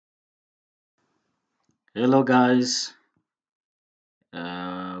Hello guys,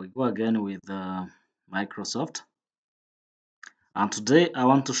 we go again with Microsoft, and today I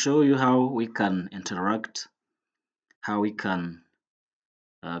want to show you how we can interact, how we can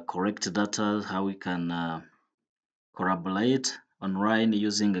correct data, how we can collaborate online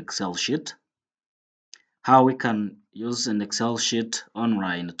using Excel sheet, how we can use an Excel sheet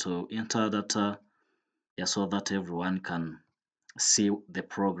online to enter data, so that everyone can see the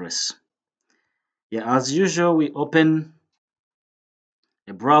progress. As usual, we open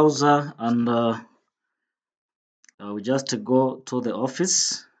a browser and we just go to the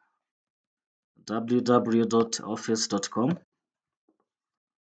office www.office.com,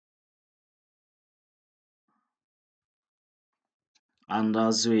 and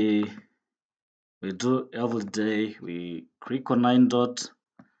as we do every day, we click on 9 dot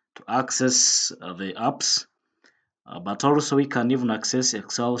to access the apps, but also we can even access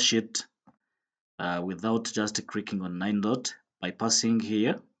Excel sheet without just clicking on 9 dot by passing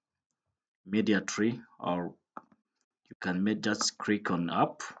here media tree, or you can just click on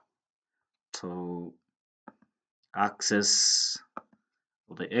app to access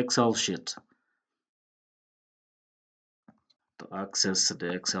the Excel sheet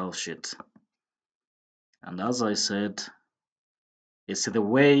and as I said, it's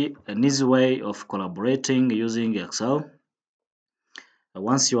an easy way of collaborating using Excel.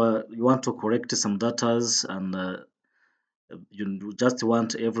 Once you want to correct some datas and you just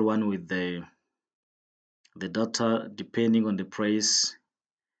want everyone with the data depending on the place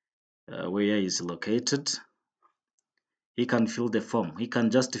where is located, he can fill the form. He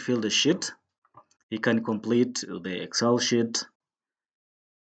can just fill the sheet. He can complete the Excel sheet.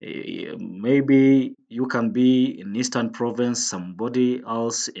 Maybe you can be in Eastern Province, somebody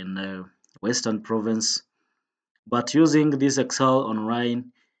else in Western Province. But using this Excel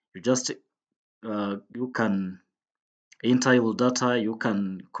online, you can enter your data, you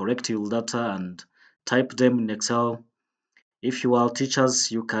can correct your data and type them in Excel. If you are teachers,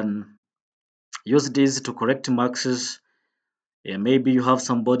 you can use this to correct marks. Maybe you have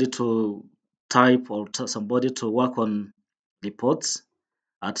somebody to type or somebody to work on reports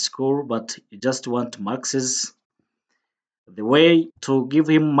at school, but you just want marks. The way to give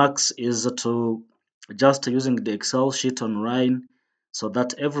him marks is to just using the Excel sheet online, so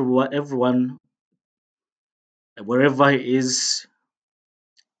that everyone wherever he is,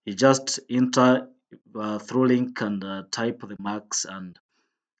 he just enter through link and type the marks, and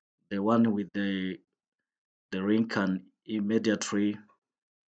the one with the link can immediately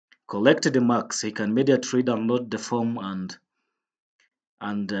collect the marks. He can immediately download the form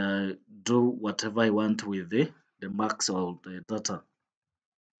and do whatever he want with the marks or the data.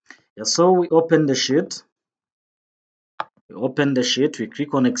 So we open the sheet. We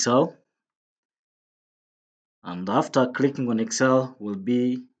click on Excel, and after clicking on Excel, will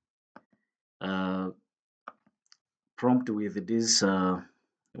be uh, prompt with this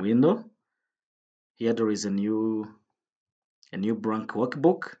window. Here there is a new blank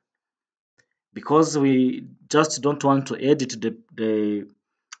workbook. Because we just don't want to edit the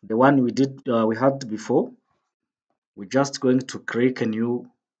one we had before, we're just going to create a new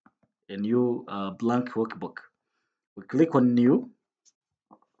blank workbook. We click on new.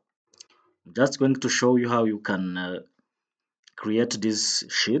 I'm just going to show you how you can create this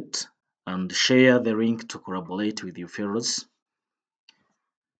sheet and share the link to collaborate with your fellows.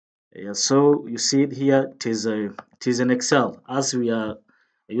 So you see it here, it is an Excel, as we are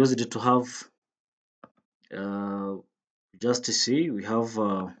used to have. Just to see, we have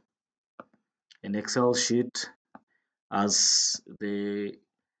an Excel sheet as the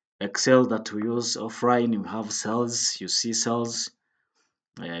Excel that we use offline. We have cells, you see cells,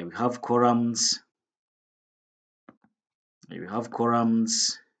 we have columns, we have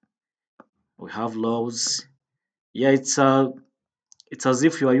rows. It's as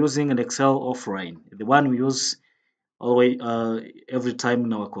if you are using an Excel offline, the one we use always every time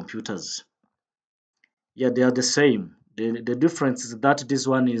in our computers. They are the same. The difference is that this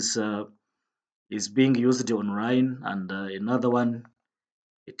one is being used online, and another one,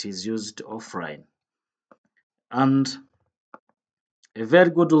 it is used offline. And a very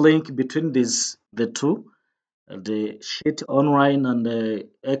good link between the two, the sheet online and the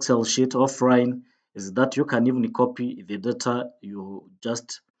Excel sheet offline, is that you can even copy the data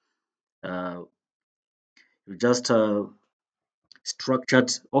uh, you just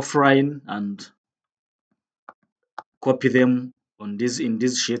structured offline and copy them in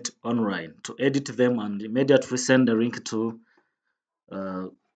this sheet online to edit them and immediately send the link uh,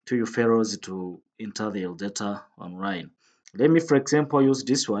 to your fellows to enter their data online. Let me, for example, use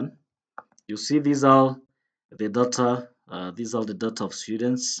this one. You see, these are the data. These are the data of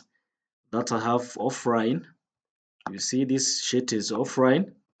students that I have offline. You see, this sheet is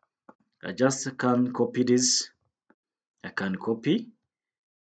offline. I just can copy this. I can copy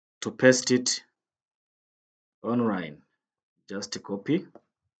to paste it online. Just copy,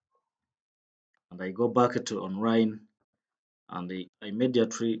 and I go back to online, and I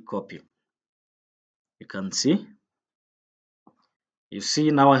immediately copy. You can see. You see,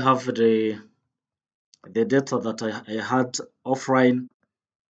 now I have the data that I had offline,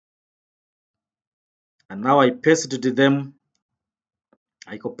 and now I pasted them.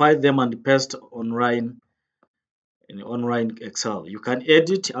 I copied them and paste online in online Excel. You can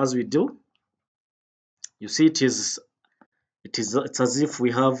edit as we do. You see, it's as if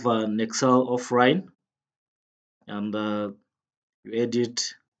we have an Excel offline, and you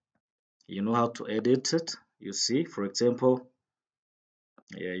edit. You know how to edit it. You see, for example,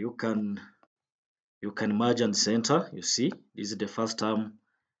 yeah, you can merge and center. You see, this is the first time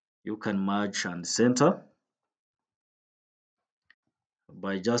you can merge and center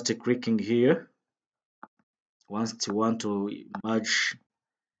by just clicking here. Once you want to merge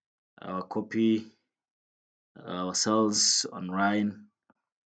copy our cells online,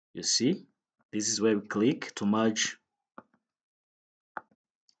 you see, this is where we click to merge.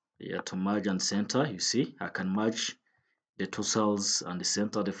 Yeah, to merge and center. You see, I can merge the two cells and the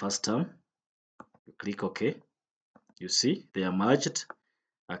center the first time. You click OK. You see, they are merged.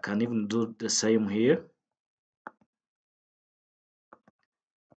 I can even do the same here.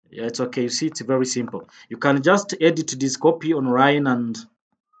 Yeah, it's okay. You see, it's very simple. You can just edit this copy online and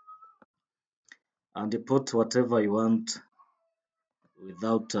put whatever you want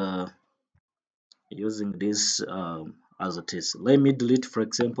without using this as it is. Let me delete, for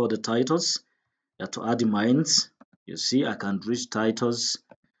example, the titles to add mines. You see, I can delete titles.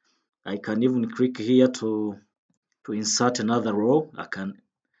 I can even click here to insert another row. I can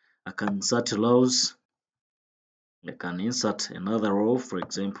insert rows. I can insert another row, for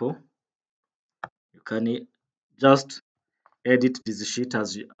example. You can just edit this sheet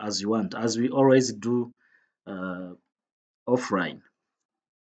as you want, as we always do offline.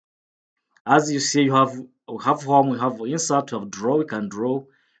 As you see, we have home, we have insert, we have draw. We can draw.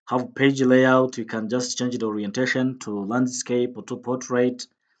 Have page layout. You can just change the orientation to landscape or to portrait.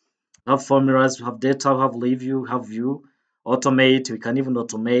 Have formulas. We have data. We have review. We have view. Automate. We can even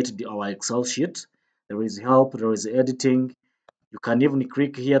automate our Excel sheet. There is help. There is editing. You can even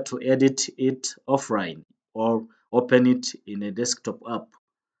click here to edit it offline or open it in a desktop app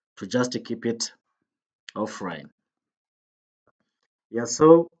to just keep it offline. Yeah,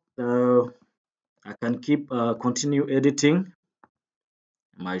 so I can continue editing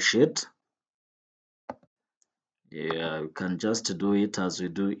my sheet. Yeah, you can just do it as we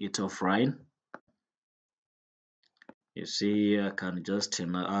do it offline. You see, I can just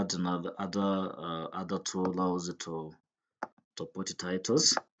add other two allows to put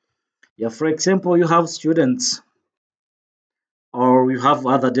titles. Yeah, for example, you have students or you have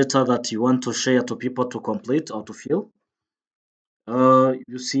other data that you want to share to people to complete or to fill.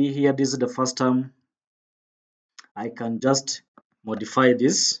 You see here, this is the first time I can just modify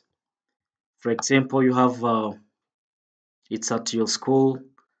this. For example, you have it's at your school,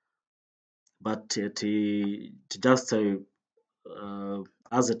 but just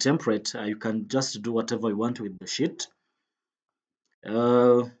as a template, you can just do whatever you want with the sheet.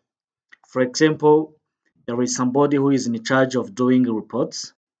 Uh, for example, there is somebody who is in charge of doing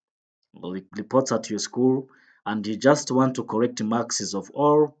reports, like reports at your school, and you just want to correct marks of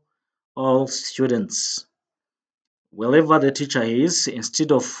all students wherever the teacher is.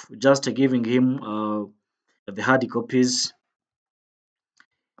 Instead of just giving him the hard copies,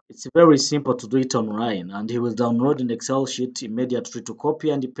 it's very simple to do it online, and he will download an Excel sheet immediately to copy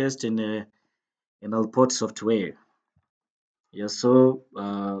and paste in a report software. Yeah, so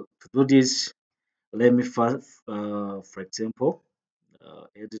to do this, let me first, for example,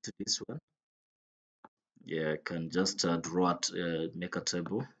 edit this one. Yeah, I can just make a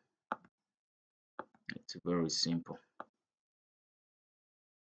table. It's very simple.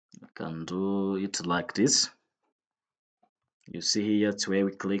 I can do it like this. You see here, it's where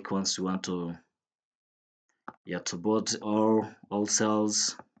we click once we want to, yeah, to board all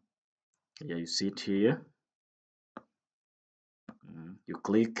cells. Yeah, you see it here. You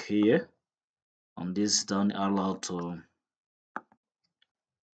click here on this down arrow to,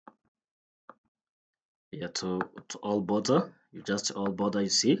 yeah, to all border. You just all border. You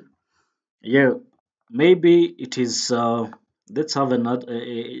see, yeah, maybe it is. Let's have another.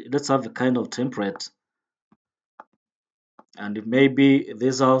 Let's have a kind of template. and maybe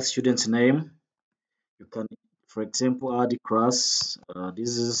these are students' name. You can, for example, add the class.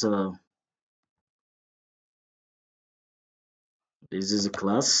 This is a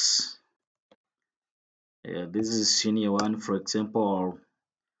class. This is senior one, for example, or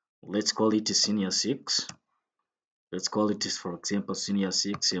let's call it senior six. Let's call it, for example, senior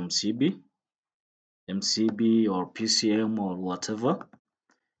six MCB or PCM or whatever.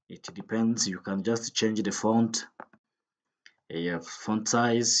 It depends. You can just change the font, font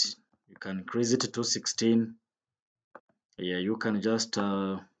size. You can increase it to 16. You can just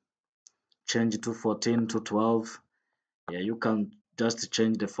change it to 14 to 12. You can just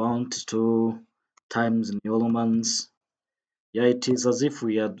change the font to Times New Romans. It is as if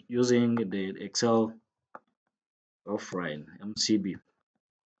we are using the Excel offline MCB.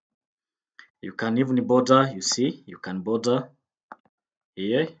 You can even border. You see, you can border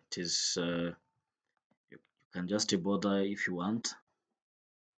here. It is you can just border if you want.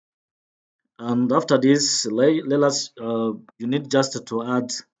 And after this, let us you need just to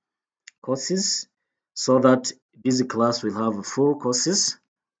add courses so that this class will have full courses.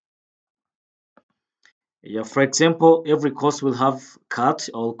 For example, every course will have CAT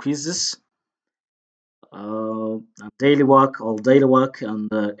or quizzes, daily work,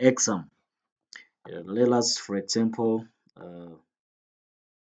 and exam. Let us, for example,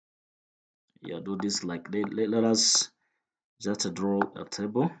 do this like let us just draw a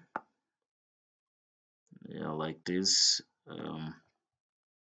table, like this.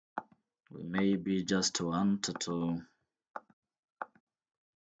 We maybe just want to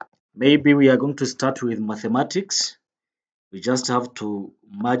maybe we are going to start with mathematics. We just have to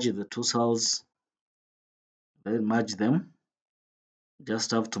merge the two cells, then merge them.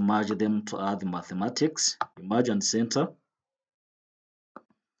 Just have to merge them to add mathematics. You merge and center,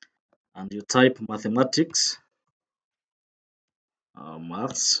 and you type mathematics,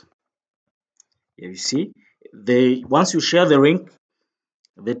 maths. You see, once you share the link,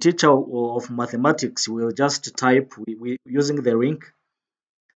 the teacher of mathematics will just type using the link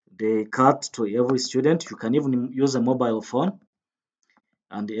the cut to every student. You can even use a mobile phone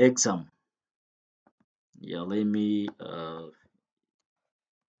and the exam. Let me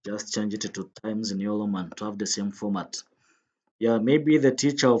just change it to Times New Roman to have the same format. Maybe the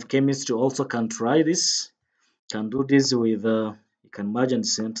teacher of chemistry also can try this. Can do this with you can merge and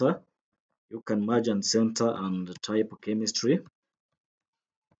center. You can merge and center and type chemistry.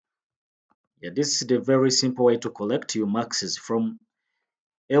 This is the very simple way to collect your marks from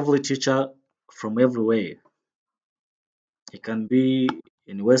every teacher from everywhere. It can be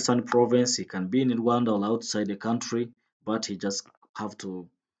in Western province, it can be in Rwanda or outside the country, but he just have to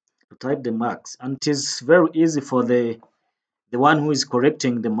type the marks. And it is very easy for the one who is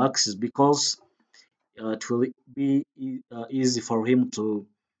correcting the marks because it will be easy for him to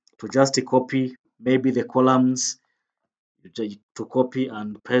just copy maybe the columns to copy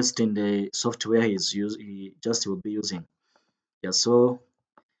and paste in the software he just will be using. So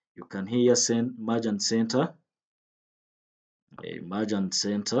you can here send merge and center, merge and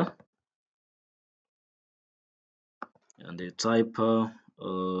center, and they type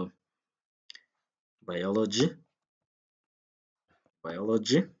biology.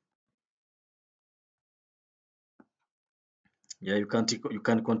 You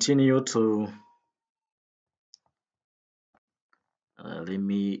can continue to let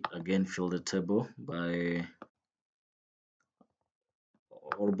me again fill the table by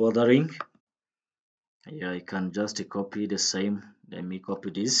or bordering. You can just copy the same. Let me copy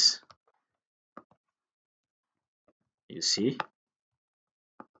this. You see,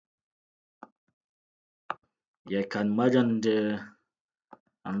 I can merge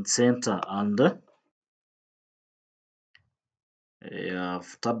and center and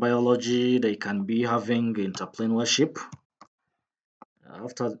after biology they can be having entrepreneurship.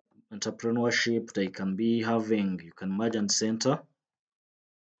 After entrepreneurship they can be having, you can merge and center.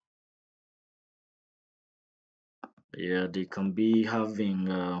 They can be having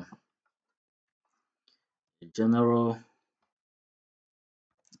general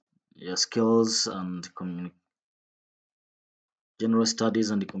skills and general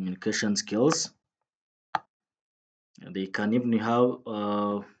studies and communication skills. They can even have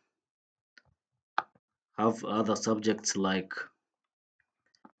other subjects like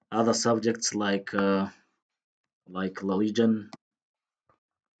religion.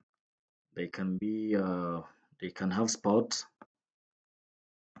 They can be they can have sport.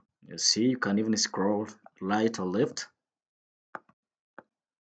 You see, you can even scroll right or left.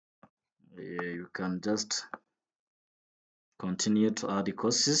 You can just continue to add the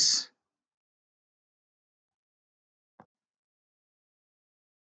courses.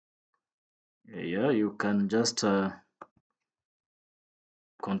 Yeah, you can just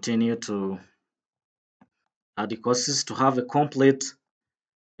continue to add the courses to have a complete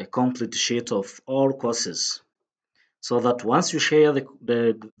sheet of all courses, so that once you share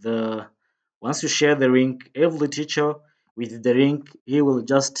the once you share the link, every teacher with the link, he will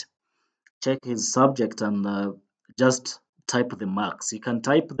just check his subject and just type the marks. He can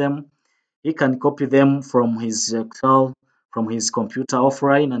type them, he can copy them from his Excel, from his computer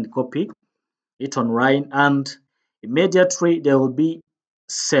offline, and copy it online, and immediately they will be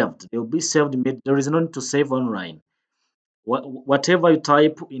saved. They will be saved immediately. There is no need to save online. Whatever you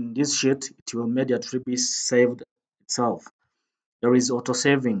type in this sheet, it will immediately be saved itself. There is auto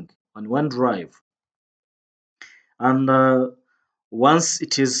saving on OneDrive, and once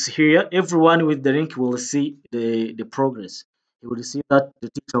it is here, everyone with the link will see the progress. You will see that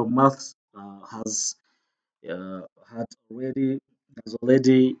the teacher of maths uh, had already has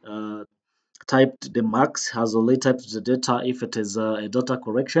already typed the marks, has already typed the data if it is a data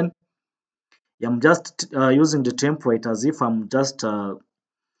correction. I'm just using the template as if I'm just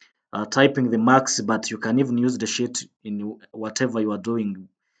typing the marks, but you can even use the sheet in whatever you are doing.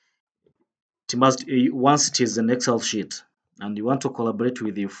 It must once it is an Excel sheet, and you want to collaborate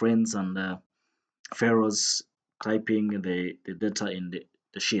with your friends and fellows typing the data in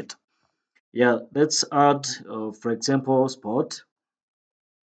the sheet. Yeah, let's add, for example, sport.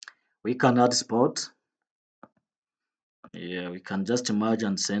 We can add sport. Yeah, we can just merge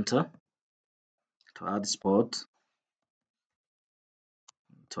and center to add sport.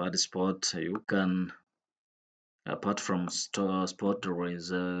 To add sport, you can, apart from sport, there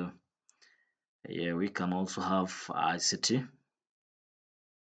is yeah, we can also have ICT,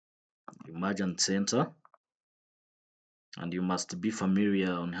 merge and center, and you must be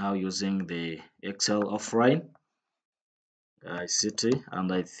familiar on how using the Excel offline ICT,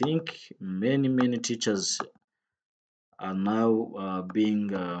 and I think many teachers are now being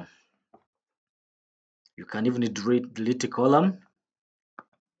you can even delete a column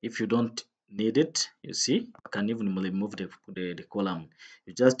if you don't need it. You see, you can even remove the column.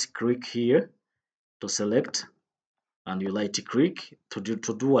 You just click here to select, and you right click to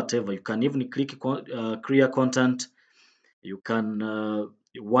do whatever. You can even click clear content. You can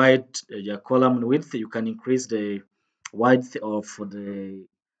wide your column width. You can increase the width of the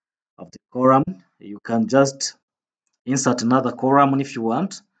column. You can just insert another column if you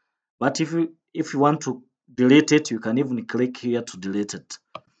want. But if you want to delete it, you can even click here to delete it.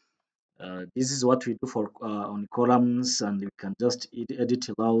 This is what we do for on columns, and you can just edit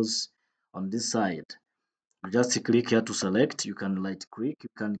rows on this side. You just click here to select. You can right click. You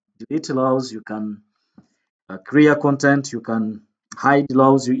can delete rows. You can clear content. You can hide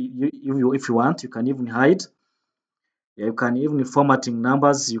rows. If you want, you can even hide. Yeah, you can even formatting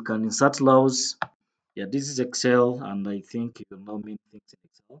numbers. You can insert rows. Yeah, this is Excel, and I think you know many things in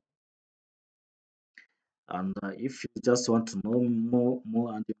Excel. And if you just want to know more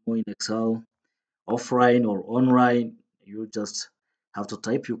and more in Excel, offline or online, you just have to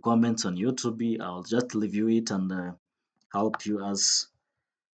type your comments on YouTube. I'll just review it and help you as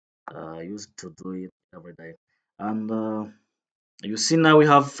used to do it every day. And you see now we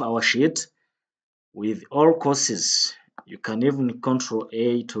have our sheet with all courses. You can even control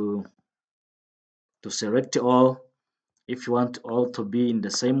A to select all. If you want all to be in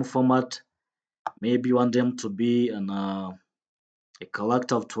the same format, maybe you want them to be in a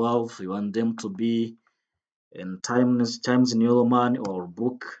character of 12, you want them to be in Times New Roman or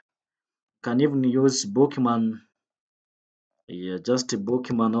book. Can even use Bookman, yeah, just a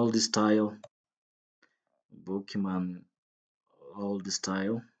Bookman all the style, Bookman all the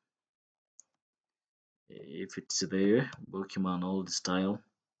style. If it's there, Bookman all the style.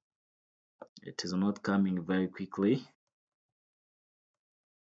 It is not coming very quickly.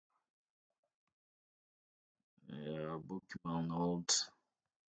 Yeah, Bookman all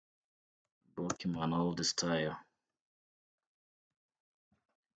the style.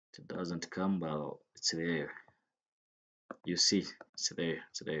 It doesn't come, but it's there. You see, it's there,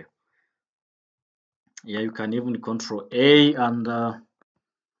 it's there. Yeah, you can even control A and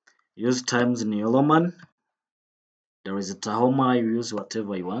use Times New Roman. There is a Tahoma, you use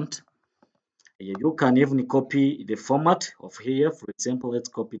whatever you want. You can even copy the format of here. For example, let's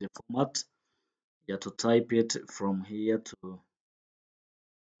copy the format. You have to type it from here to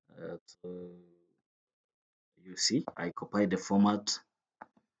you see, I copied the format.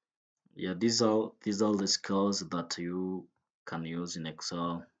 Yeah, these are the skills that you can use in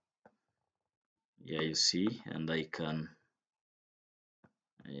Excel. Yeah, you see, and I can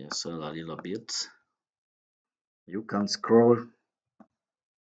scroll a little bit. You can scroll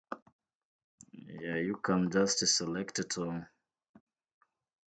Yeah, you can just select to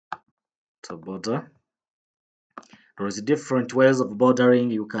border. There is different ways of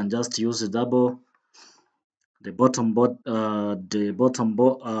bordering. You can just use the bottom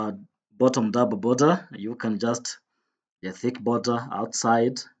double border. You can just the thick border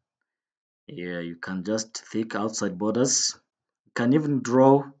outside. Yeah, you can just thick outside borders. You can even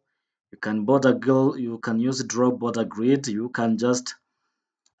draw. You can you can use draw border grid. You can just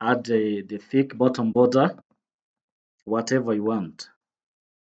add the thick bottom border, whatever you want,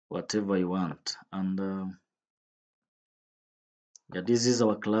 whatever you want. And yeah, this is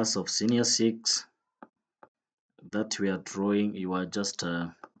our class of senior 6 that we are drawing. You are just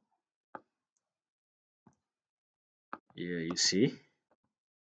yeah, you see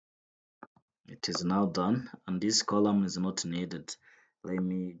it is now done, and this column is not needed. Let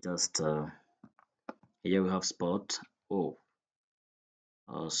me just here we have spot.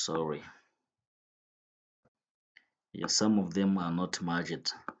 Oh, sorry. Yeah, some of them are not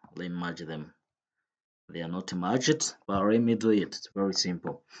merged. Let me merge them. They are not merged, but let me do it. It's very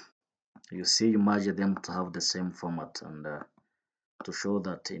simple. You see, you merge them to have the same format, and to show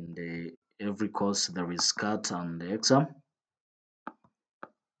that in the every course there is cut and the exam.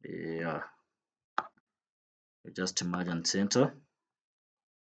 Yeah, you just merge and center.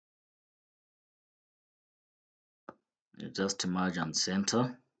 You just merge and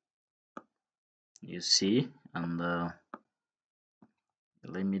center. You see, and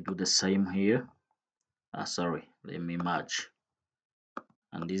let me do the same here. Sorry, let me merge.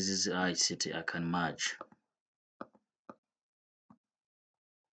 And this is ICT. I can merge.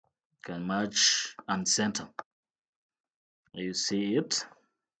 Can merge and center. You see it.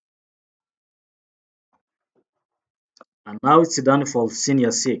 And now it's done for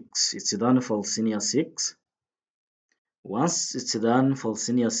senior 6. It's done for senior 6. Once it's done for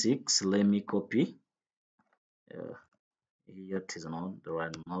senior 6, let me copy. Here it is not the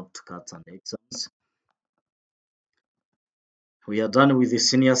right not cuts and exams. We are done with the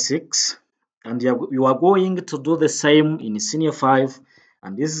senior 6, and you are going to do the same in senior 5.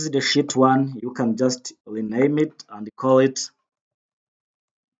 And this is the sheet 1. You can just rename it and call it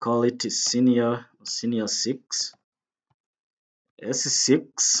senior 6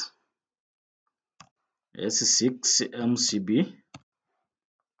 S6 MCB,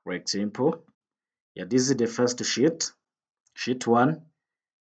 for example. Yeah, this is the first sheet 1.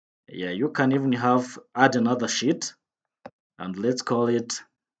 Yeah, you can even add another sheet, and let's call it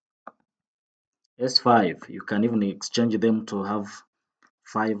S5. You can even exchange them to have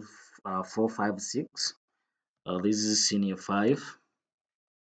 4, 5, 6. This is senior 5.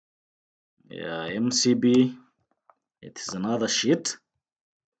 Yeah, MCB, it is another sheet.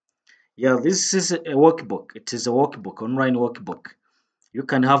 Yeah, this is a workbook. It is a workbook, online workbook. You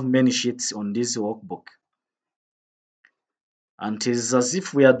can have many sheets on this workbook. And it is as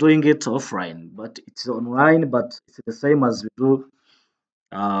if we are doing it offline, but it's online, but it's the same as we do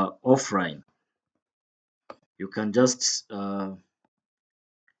offline. You can just add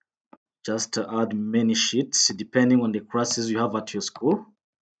many sheets depending on the classes you have at your school.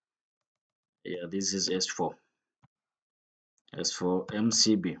 Yeah, this is S4. S4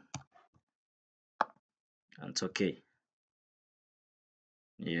 MCB. And it's okay.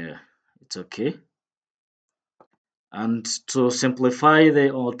 Yeah, it's okay. And to simplify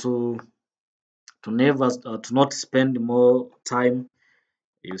or to not spend more time,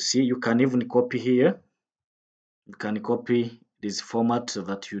 you see, you can even copy here. You can copy this format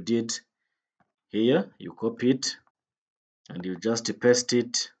that you did here. You copy it and you just paste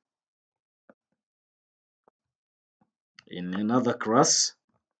it in another class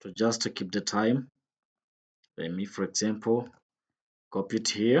to just keep the time. Let me, for example, copy it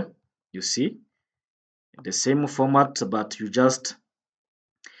here. You see the same format, but you just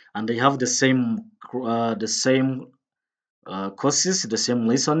and they have the same courses, the same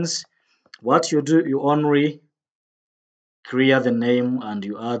lessons. What you do, you only clear the name and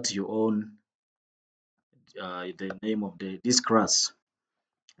you add your own the name of this class.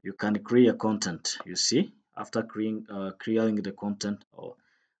 You can create content. You see, after clearing the content,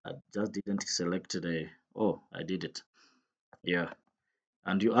 I just didn't select the. Oh, I did it. Yeah,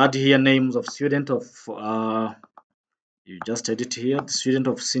 and you add here names of student of you just edit here the student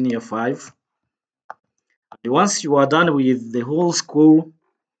of senior 5. And once you are done with the whole school,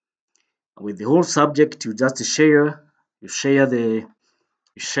 with the whole subject, you just share the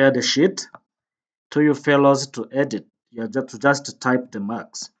sheet to your fellows to edit. You just type the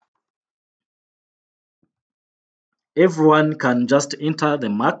marks. Everyone can just enter the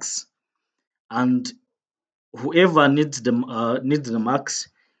marks, and whoever needs the marks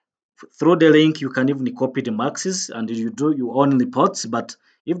Through the link, you can even copy the marks and you do your own reports. But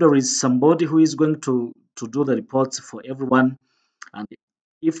if there is somebody who is going to do the reports for everyone, and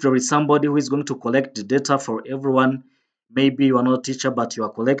if there is somebody who is going to collect the data for everyone, maybe you are not a teacher, but you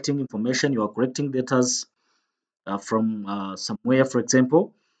are collecting information, you are collecting data from somewhere, for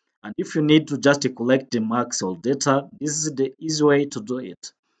example. And if you need to just collect the marks or data, this is the easy way to do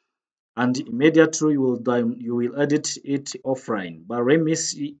it. And immediately you will edit it offline. But let me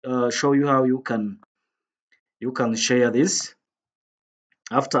show you how you can share this.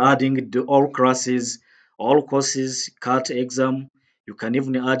 After adding the all classes, all courses, CAT exam, you can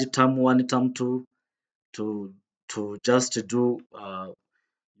even add term one, term two to just do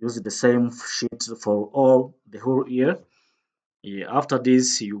use the same sheet for all the whole year. Yeah, after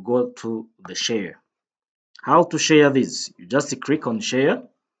this, you go to the share. How to share this? You just click on share.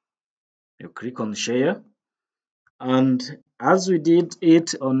 You click on share, and as we did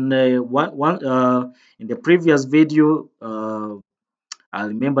it on one in the previous video, I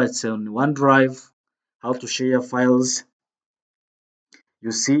remember it's on OneDrive. How to share files.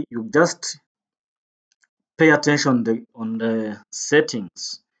 You see, you just pay attention on the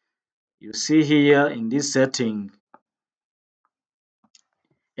settings. You see here in this setting,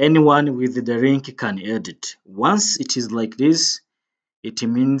 anyone with the link can edit. Once it is like this, it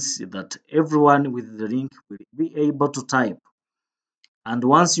means that everyone with the link will be able to type. And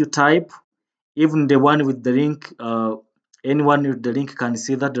once you type, even the one with the link, anyone with the link can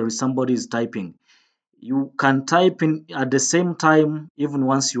see that there is somebody is typing. You can type in at the same time, even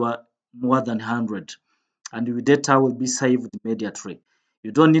once you are more than 100, and your data will be saved immediately.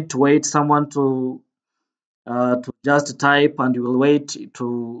 You don't need to wait someone to just type, and you will wait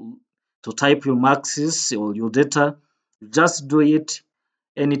to type your marks or your data. You just do it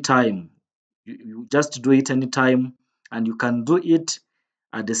anytime. You just do it anytime, and you can do it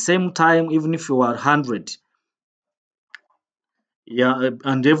at the same time, even if you are 100. Yeah,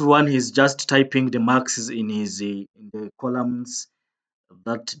 and everyone is just typing the marks in in the columns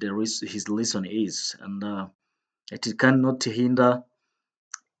that his lesson is, and it cannot hinder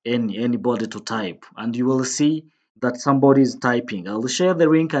anybody to type. And you will see that somebody is typing. I'll share the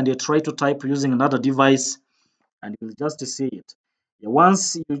link and you try to type using another device, and you'll just see it. Yeah,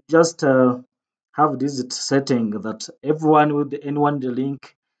 once you just have this setting that everyone with anyone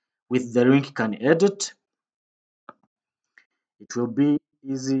with the link can edit, it will be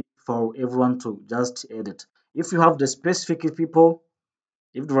easy for everyone to just edit. If you have the specific people,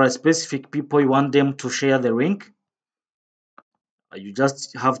 if there are specific people you want them to share the link, you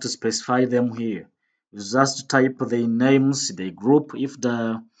just have to specify them here. You just type the names, the group, if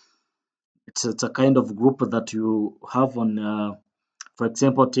it's a kind of group that you have on, for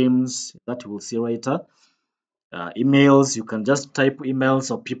example, Teams that you will see later. Emails, you can just type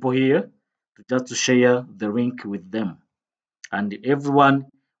emails of people here just to share the link with them. And everyone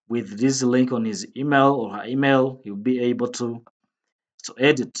with this link on his email or her email, he'll be able to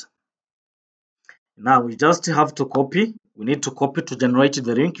edit. Now we just have to copy. We need to copy to generate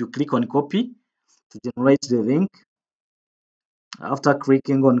the link. You click on copy to generate the link. After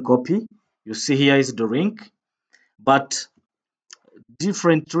clicking on copy, you see here is the link, but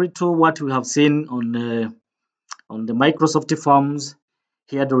differently to what we have seen on the Microsoft Forms,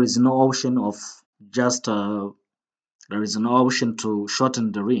 here there is no option of just there is no option to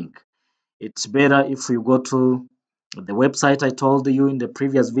shorten the link. It's better if you go to the website I told you in the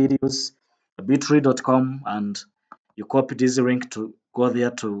previous videos, bitly.com, and you copy this link to go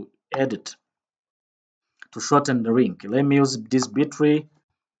there to edit, to shorten the link. Let me use this bitly.com,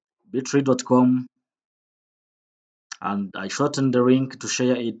 and I shorten the link to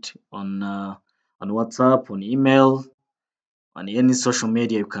share it on WhatsApp, on email, on any social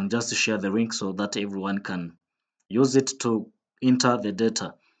media. You can just share the link so that everyone can use it to enter the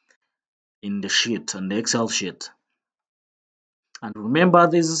data in the sheet, and the Excel sheet. And remember,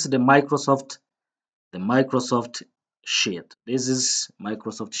 this is the Microsoft sheet. This is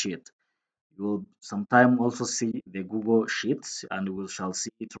Microsoft sheet. You will sometime also see the Google Sheets, and we shall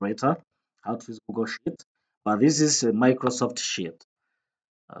see it later how to use Google Sheet. But this is a Microsoft sheet.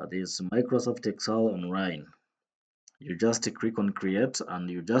 This Microsoft Excel Online. You just click on create and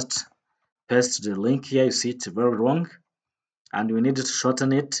you just paste the link here. You see it's very long, and we need to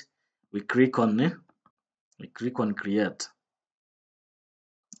shorten it. We click on create.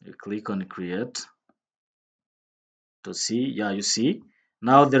 You click on create to see. Yeah, you see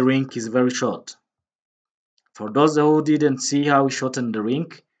now the link is very short. For those who didn't see how we shorten the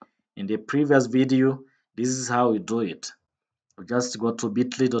link in the previous video, this is how we do it. You just go to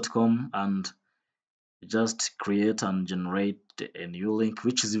bitly.com and just create and generate paste a new link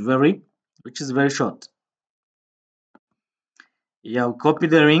which is very short. Yeah, I'll copy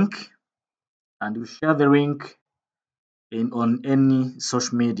the link and you share the link in on any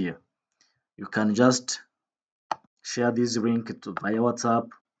social media. You can just share this link to via WhatsApp.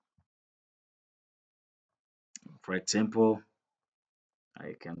 For example,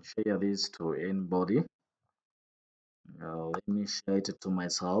 I can share this to anybody. Let me share it to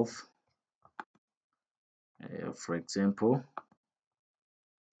myself. For example,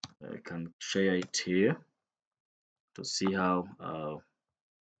 I can share it here to see how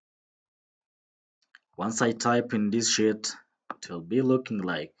once I type in this sheet, it will be looking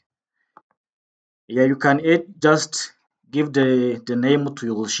like. Yeah, you can just give the name to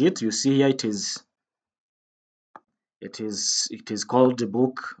your sheet. You see here it is called the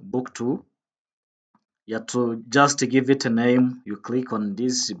book 2. Yeah, to just give it a name, you click on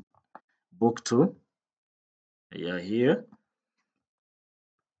this book 2. Yeah, here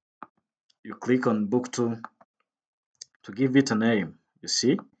you click on book 2 to give it a name. You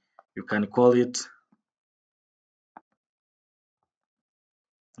see, you can call it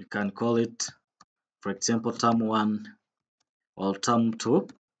for example term 1 or term 2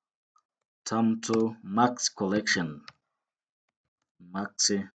 Max collection.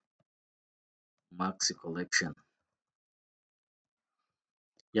 Maxi collection.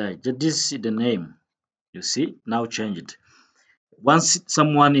 Yeah, this is the name. You see, now changed. Once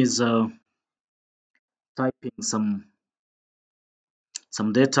someone is typing some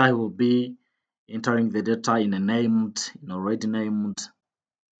data, he will be entering the data in already named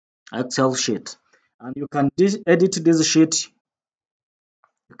Excel sheet. And you can edit this sheet.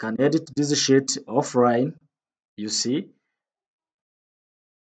 You can edit this sheet offline. You see,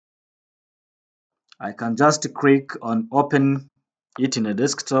 I can just click on open it in a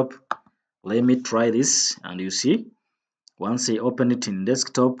desktop. Let me try this, and you see, once I open it in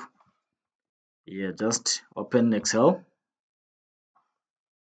desktop, yeah, just open Excel.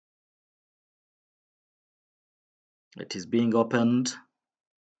 It is being opened.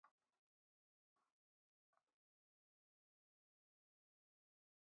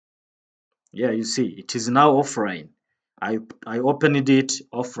 Yeah, you see, it is now offline. I opened it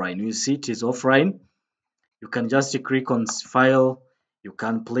offline. You see, it is offline. You can just click on file. You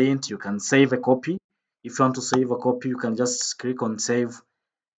can print. You can save a copy. If you want to save a copy, you can just click on save.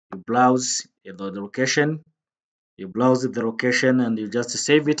 You browse the location. You browse the location and you just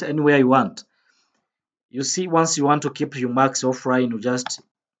save it anywhere you want. You see, once you want to keep your marks offline,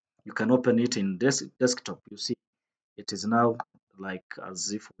 you can open it in desktop. You see, it is now like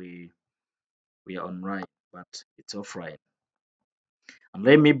as if we are online, but it's offline. And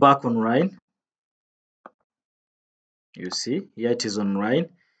let me back online. You see, here it is online.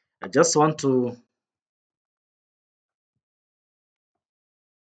 I just want to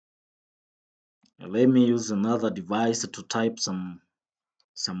let me use another device to type some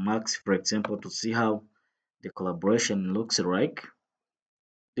marks, for example, to see how the collaboration looks like.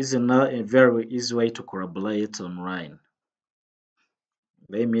 This is a very easy way to collaborate online.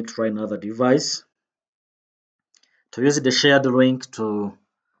 Let me try another device to use the shared link to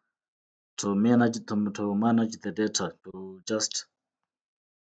manage the data, to just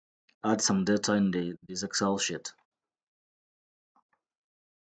add some data in this Excel sheet.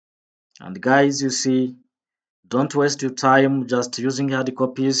 And guys, you see, don't waste your time just using hard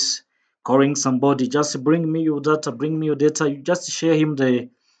copies, calling somebody, just bring me your data, bring me your data. You just share him the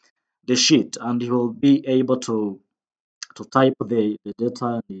sheet and he will be able to type the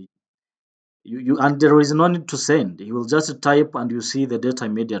data. And there is no need to send. He will just type and you see the data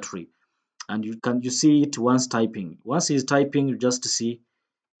immediately. And you see it once typing. Once he's typing, you just see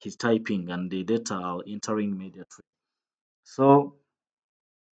he's typing and the data are entering immediately. So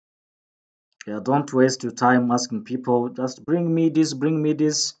yeah, don't waste your time asking people, just bring me this, bring me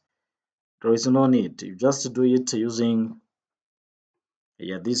this. There is no need. You just do it using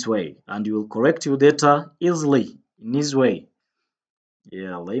this way and you will correct your data easily in this way.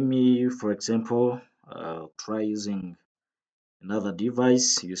 Yeah, let me, for example, try using another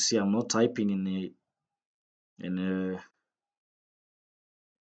device. You see, I'm not typing in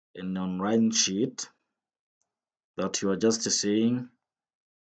an online sheet that you are just seeing.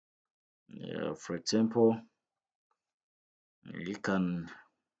 For example, you can,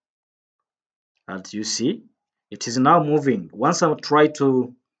 as you see, it is now moving. Once I try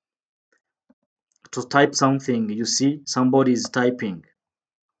to type something, you see somebody is typing.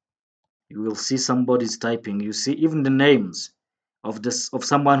 You will see somebody is typing. You see even the names of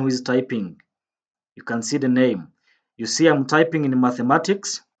someone who is typing. You can see the name. You see I'm typing in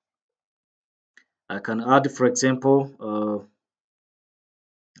mathematics. I can add, for example,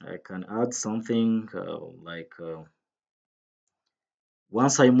 I can add something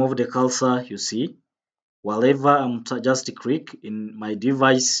once I move the cursor, you see, wherever just click in my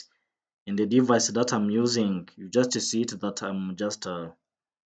device, in the device that I'm using, you just see it that I'm just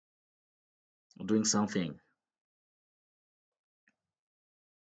doing something.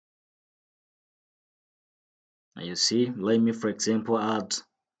 And you see, let me for example add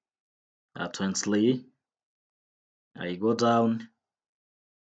 23. I go down,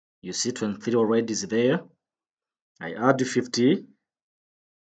 you see 23 already is there. I add 50.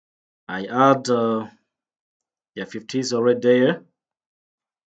 I add yeah, 50 is already there.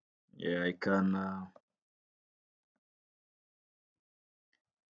 Yeah, I can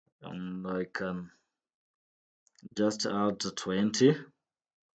and I can just add 20.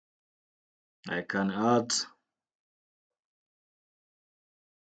 I can add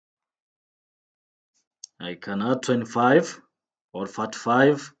 25 or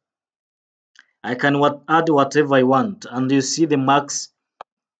 45. I can add whatever I want, and you see the marks.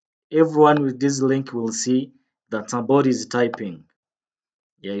 Everyone with this link will see that somebody is typing.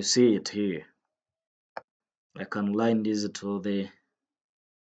 Yeah, you see it here. I can line this to the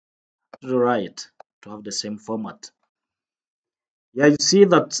right to have the same format. Yeah, you see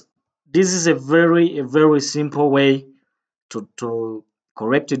that this is a very simple way to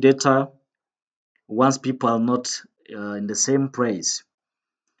correct data once people are not in the same place.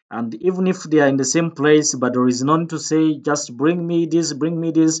 And even if they are in the same place, but there is none to say, just bring me this,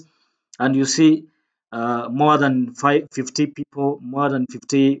 and you see more than 50 people, more than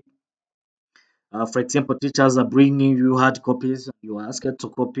 50, for example, teachers are bringing you hard copies, you are asked to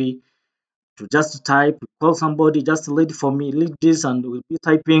copy, to just type, call somebody, just lead for me, lead this, and we'll be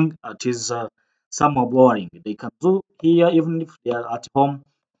typing. It is somewhat boring. They can do here even if they are at home,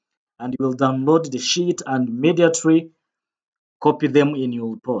 and you will download the sheet and immediately copy them in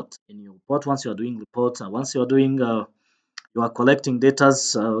your report. In your report, once you are doing reports and once you are doing, you are collecting data,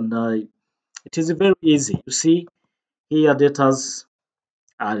 and it is very easy. You see, here data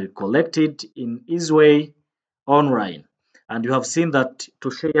are collected in easy way online, and you have seen that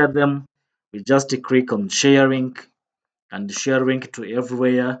to share them, you just click on sharing and sharing to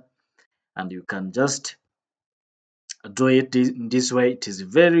everywhere, and you can just do it in this way. It is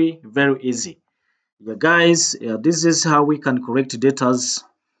very easy. Yeah, guys, this is how we can correct data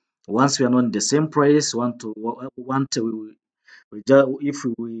once we are not in the same place. If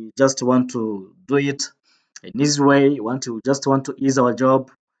we just want to do it in this way, just want to ease our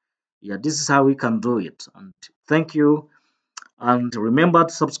job. Yeah, this is how we can do it. And thank you. And remember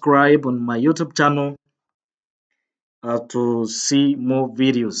to subscribe on my YouTube channel to see more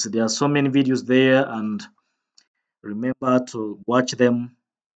videos. There are so many videos there, and remember to watch them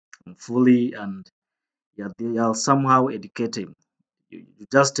fully. And yeah, they are somehow educating. You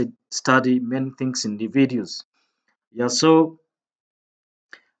just study many things in the videos. Yeah, so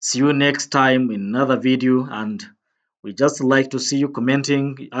see you next time in another video, and we just like to see you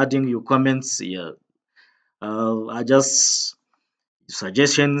commenting, adding your comments. Yeah, I just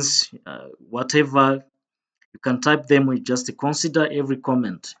suggestions, whatever you can type them. We just consider every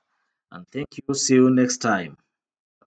comment. And thank you. See you next time.